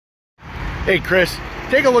Hey Chris,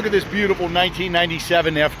 take a look at this beautiful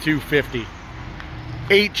 1997 F-250.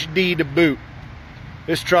 HD to boot.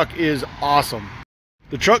 This truck is awesome.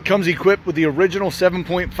 The truck comes equipped with the original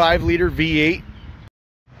 7.5 liter V8.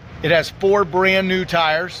 It has 4 brand new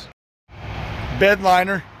tires, bed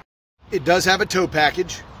liner. It does have a tow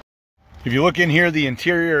package. If you look in here, the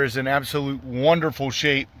interior is in absolute wonderful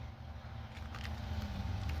shape.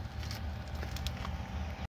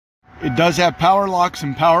 It does have power locks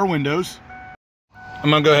and power windows. I'm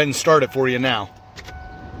gonna go ahead and start it for you now.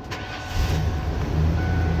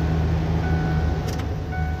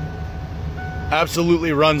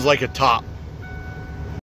 Absolutely runs like a top.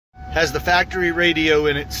 Has the factory radio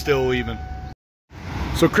in it still even.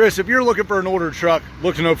 So Chris, if you're looking for an older truck,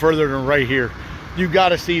 look no further than right here. You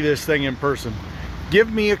gotta see this thing in person.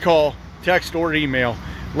 Give me a call, text or email.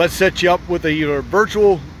 Let's set you up with either a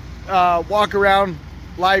virtual walk around,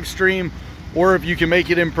 live stream, or if you can make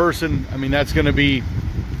it in person, I mean, that's gonna be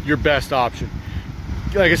your best option.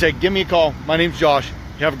 Like I said, give me a call. My name's Josh.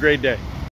 You have a great day.